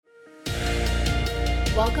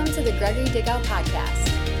Welcome to the Gregory Dickow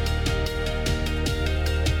Podcast.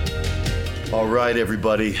 All right,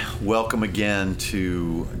 everybody. Welcome again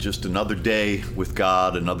to just another day with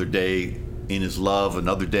God, another day in His love,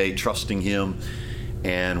 another day trusting Him.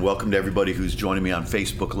 And welcome to everybody who's joining me on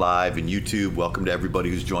Facebook Live and YouTube. Welcome to everybody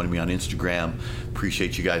who's joining me on Instagram.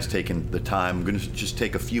 Appreciate you guys taking the time. I'm going to just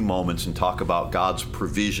take a few moments and talk about God's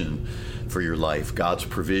provision for your life. God's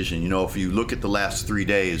provision. You know, if you look at the last 3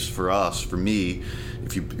 days for us, for me,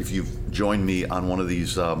 if you've joined me on one of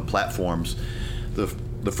these platforms,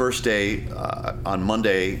 the first day on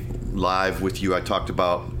Monday live with you, I talked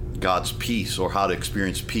about God's peace, or how to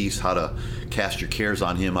experience peace, how to cast your cares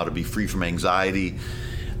on Him, how to be free from anxiety,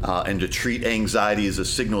 and to treat anxiety as a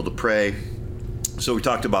signal to pray. So we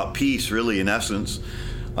talked about peace, really, in essence.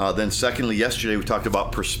 Then secondly, yesterday we talked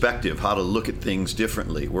about perspective, how to look at things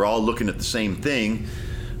differently. We're all looking at the same thing,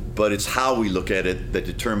 but it's how we look at it that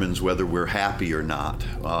determines whether we're happy or not.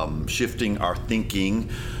 Shifting our thinking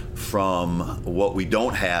from what we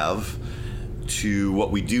don't have to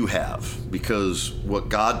what we do have, because what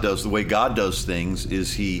God does, the way God does things,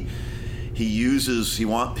 is He uses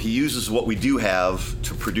what we do have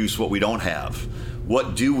to produce what we don't have.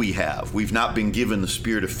 What do we have? We've not been given the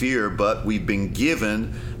spirit of fear, but we've been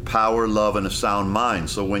given power, love, and a sound mind.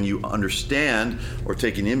 So when you understand or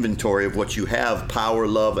take an inventory of what you have, power,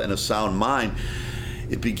 love, and a sound mind,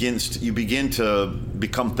 you begin to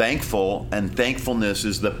become thankful, and thankfulness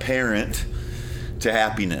is the parent to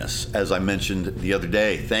happiness. As I mentioned the other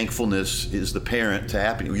day, thankfulness is the parent to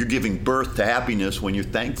happiness. You're giving birth to happiness when you're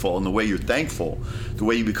thankful, and the way you're thankful, the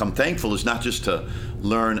way you become thankful is not just to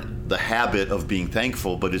learn the habit of being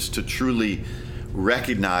thankful, but it's to truly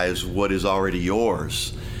recognize what is already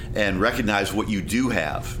yours and recognize what you do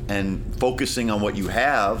have. And focusing on what you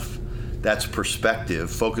have, that's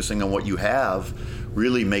perspective. Focusing on what you have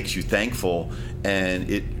really makes you thankful, and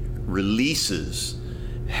it releases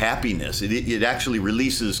happiness. It actually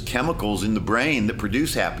releases chemicals in the brain that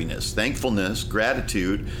produce happiness. Thankfulness,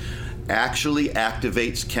 gratitude, actually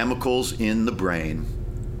activates chemicals in the brain,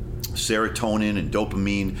 serotonin and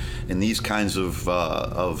dopamine, and these kinds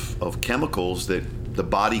of chemicals that the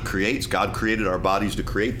body creates. God created our bodies to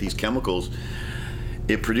create these chemicals.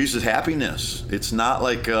 It produces happiness. It's not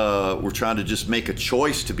like we're trying to just make a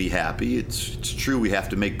choice to be happy. It's true we have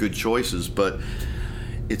to make good choices, but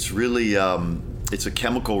it's really it's a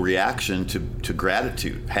chemical reaction to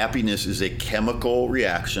gratitude. Happiness is a chemical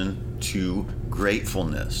reaction to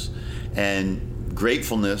gratefulness. And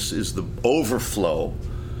gratefulness is the overflow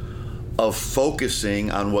of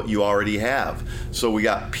focusing on what you already have. So we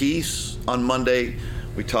got peace on Monday.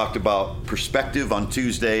 We talked about perspective on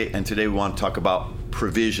Tuesday. And today we want to talk about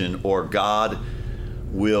provision, or God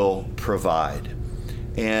will provide.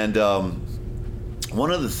 And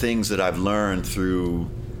one of the things that I've learned through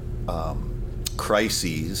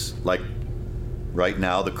crises, like right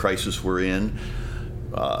now, the crisis we're in,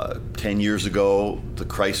 10 years ago, the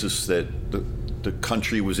crisis that the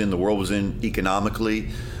country was in, the world was in economically,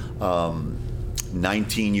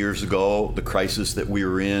 19 years ago, the crisis that we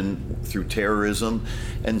were in through terrorism,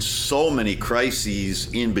 and so many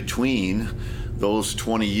crises in between those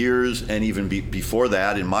 20 years, and even before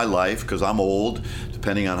that in my life, because I'm old,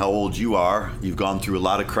 depending on how old you are, you've gone through a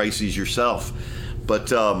lot of crises yourself.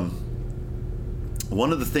 But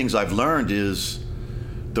one of the things I've learned is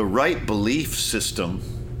the right belief system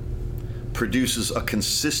produces a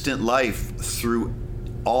consistent life through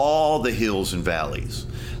all the hills and valleys.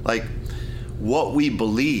 Like, what we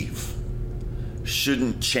believe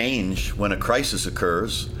shouldn't change when a crisis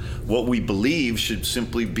occurs. What we believe should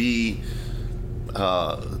simply be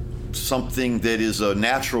something that is a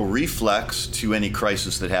natural reflex to any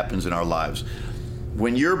crisis that happens in our lives.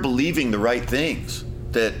 When you're believing the right things,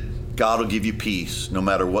 that God will give you peace no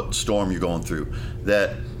matter what storm you're going through,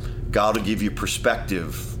 that God will give you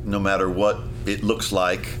perspective no matter what it looks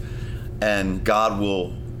like, and God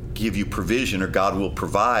will give you provision, or God will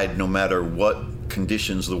provide no matter what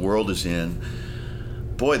conditions the world is in.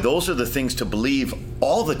 Boy, those are the things to believe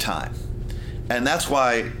all the time. And that's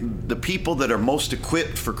why the people that are most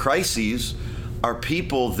equipped for crises are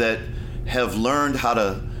people that have learned how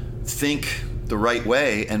to think the right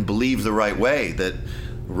way and believe the right way, that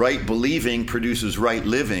right believing produces right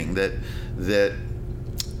living, that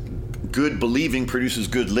good believing produces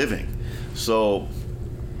good living. So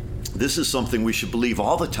this is something we should believe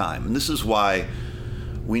all the time. And this is why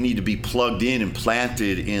we need to be plugged in and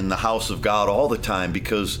planted in the house of God all the time,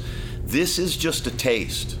 because this is just a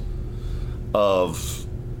taste of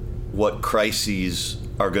what crises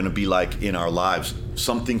are going to be like in our lives.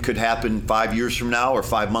 Something could happen 5 years from now or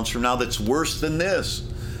 5 months from now that's worse than this.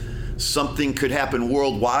 something could happen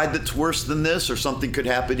worldwide that's worse than this, or something could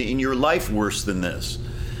happen in your life worse than this.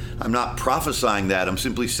 I'm not prophesying that. I'm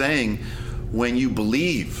simply saying, when you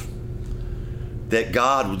believe that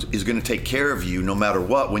God is going to take care of you no matter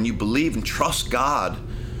what, when you believe and trust God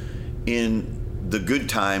in the good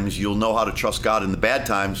times, you'll know how to trust God in the bad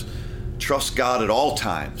times. Trust God at all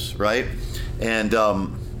times, right? And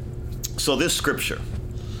so this scripture,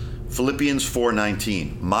 Philippians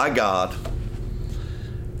 4:19, my God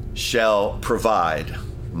shall provide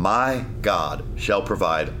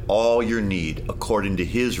all your need according to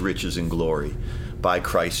his riches and glory by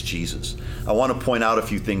Christ Jesus. I want to point out a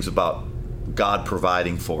few things about God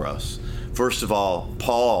providing for us. First of all,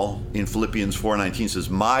 Paul in Philippians 4:19 says,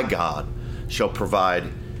 my God shall provide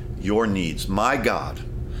your needs. My God.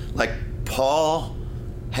 Like Paul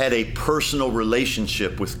had a personal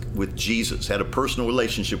relationship with Jesus, had a personal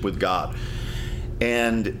relationship with God.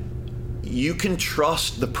 And you can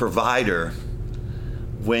trust the provider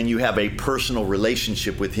when you have a personal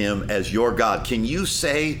relationship with him as your God. Can you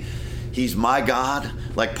say, he's my God,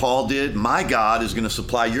 like Paul did? My God is going to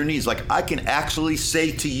supply your needs. Like I can actually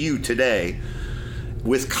say to you today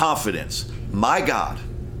with confidence, my God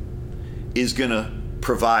is going to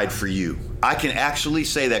provide for you. I can actually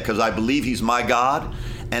say that because I believe he's my God,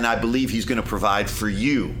 and I believe he's going to provide for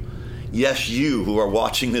you. Yes, you who are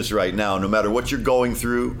watching this right now, no matter what you're going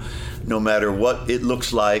through, no matter what it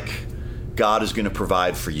looks like, God is going to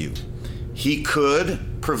provide for you. He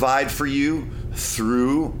could provide for you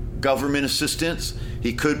through government assistance.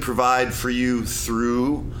 He could provide for you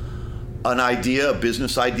through an idea, a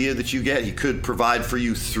business idea that you get. He could provide for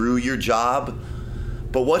you through your job.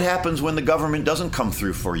 But what happens when the government doesn't come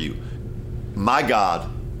through for you? My God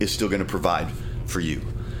is still going to provide for you.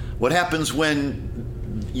 What happens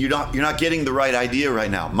when you're not getting the right idea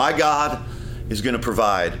right now? My God is going to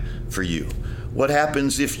provide for you. What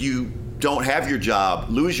happens if you don't have your job,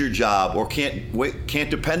 lose your job, or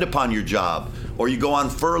can't depend upon your job, or you go on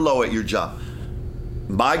furlough at your job?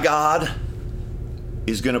 My God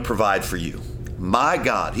is going to provide for you. My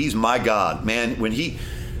God, he's my God. Man, when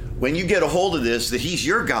you get a hold of this, that he's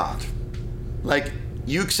your God, like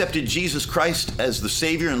you accepted Jesus Christ as the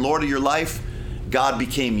Savior and Lord of your life, God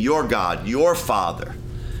became your God, your Father.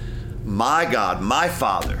 My God, my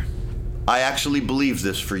Father, I actually believe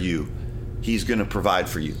this for you. He's going to provide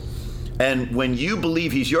for you. And when you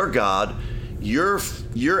believe he's your God, your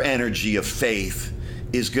energy of faith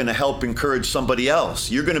is going to help encourage somebody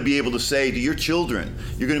else. You're going to be able to say to your children,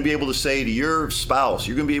 you're going to be able to say to your spouse,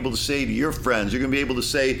 you're going to be able to say to your friends, you're going to be able to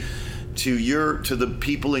say to the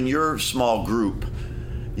people in your small group,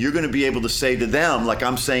 you're going to be able to say to them, like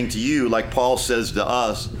I'm saying to you, like Paul says to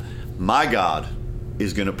us, my God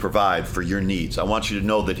is going to provide for your needs. I want you to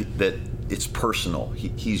know that it's personal.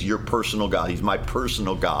 He's your personal God. He's my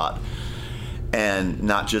personal God. And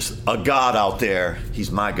not just a God out there. He's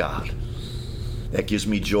my God. That gives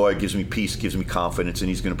me joy, gives me peace, gives me confidence, and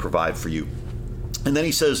he's going to provide for you. And then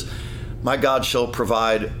he says, my God shall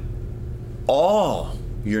provide all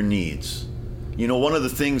your needs. You know, one of the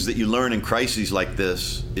things that you learn in crises like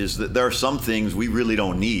this is that there are some things we really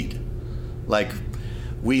don't need. Like,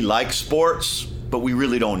 we like sports, but we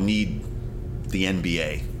really don't need the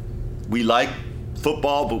NBA. We like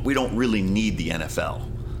football, but we don't really need the NFL.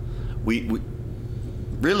 We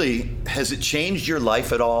really, has it changed your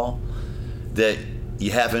life at all that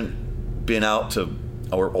you haven't been out to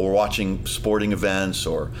or watching sporting events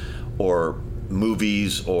or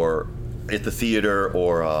movies or at the theater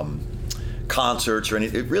or concerts or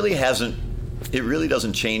anything? It really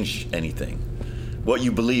doesn't change anything. What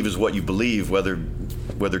you believe is what you believe, whether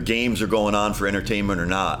games are going on for entertainment or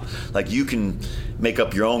not. Like, you can make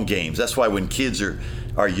up your own games. That's why when kids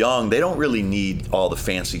are young, they don't really need all the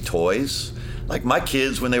fancy toys. Like my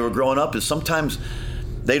kids, when they were growing up, is sometimes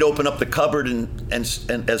they'd open up the cupboard and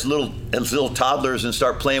as little toddlers and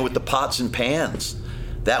start playing with the pots and pans.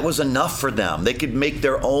 That was enough for them. They could make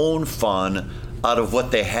their own fun out of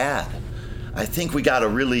what they had. I think we got to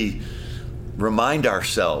really remind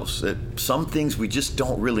ourselves that some things we just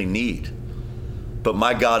don't really need. But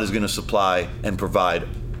my God is going to supply and provide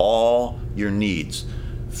all your needs: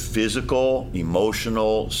 physical,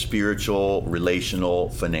 emotional, spiritual, relational,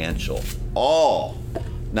 financial. All.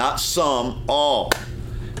 Not some, all.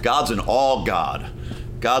 God's an all God.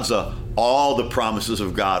 God's all the promises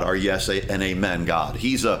of God are yes and amen God.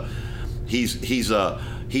 He's all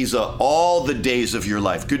the days of your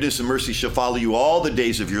life. Goodness and mercy shall follow you all the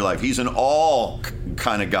days of your life. He's an all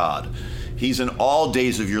kind of God. He's in all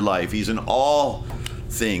days of your life. He's in all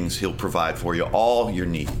things he'll provide for you, all your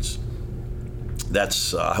needs.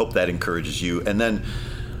 That's I hope that encourages you. And then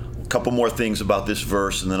couple more things about this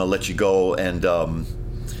verse, and then I'll let you go. And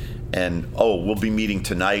we'll be meeting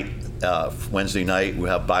tonight, Wednesday night. We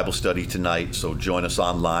have Bible study tonight, so join us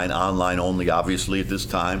online only, obviously, at this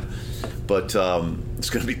time. But it's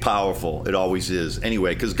going to be powerful. It always is.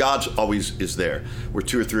 Anyway, because God always is there. Where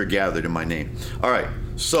 2 or 3 are gathered in my name. All right,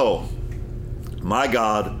 so my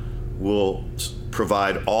God will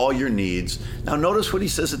provide all your needs. Now notice what he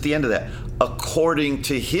says at the end of that. According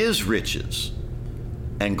to his riches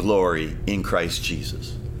and glory in Christ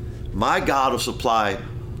Jesus. My God will supply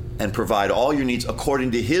and provide all your needs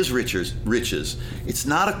according to his riches. It's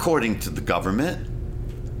not according to the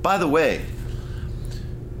government. By the way,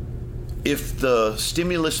 if the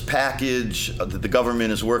stimulus package that the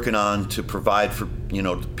government is working on to provide for,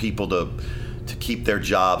 people to keep their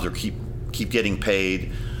jobs or keep getting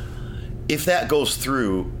paid, if that goes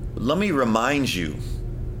through, let me remind you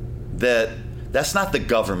that that's not the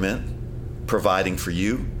government providing for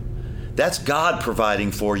you. That's God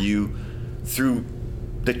providing for you through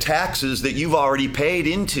the taxes that you've already paid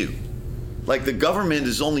into. Like, the government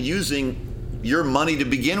is only using your money to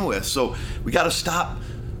begin with. So we got to stop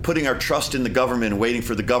putting our trust in the government and waiting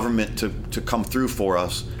for the government to come through for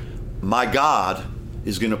us. My God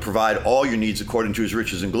is going to provide all your needs according to his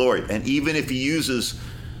riches and glory. And even if he uses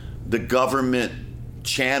the government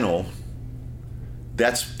channel,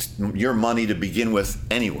 that's your money to begin with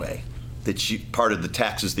anyway. That's part of the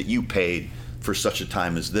taxes that you paid for such a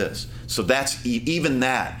time as this. So that's even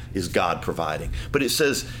that is God providing. But it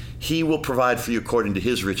says he will provide for you according to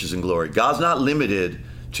his riches and glory. God's not limited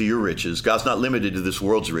to your riches. God's not limited to this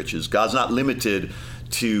world's riches. God's not limited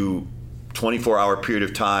to 24-hour period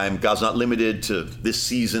of time. God's not limited to this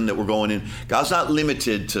season that we're going in. God's not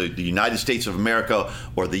limited to the United States of America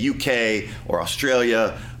or the UK or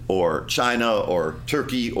Australia or China or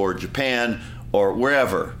Turkey or Japan or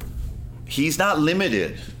wherever. He's not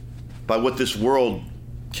limited by what this world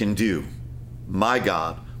can do. My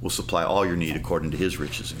God will supply all your need according to his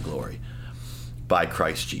riches and glory by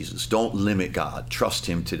Christ Jesus. Don't limit God. Trust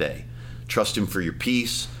him today. Trust him for your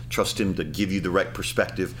peace. Trust him to give you the right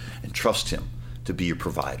perspective, and trust him to be your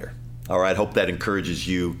provider. All right, hope that encourages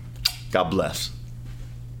you. God bless.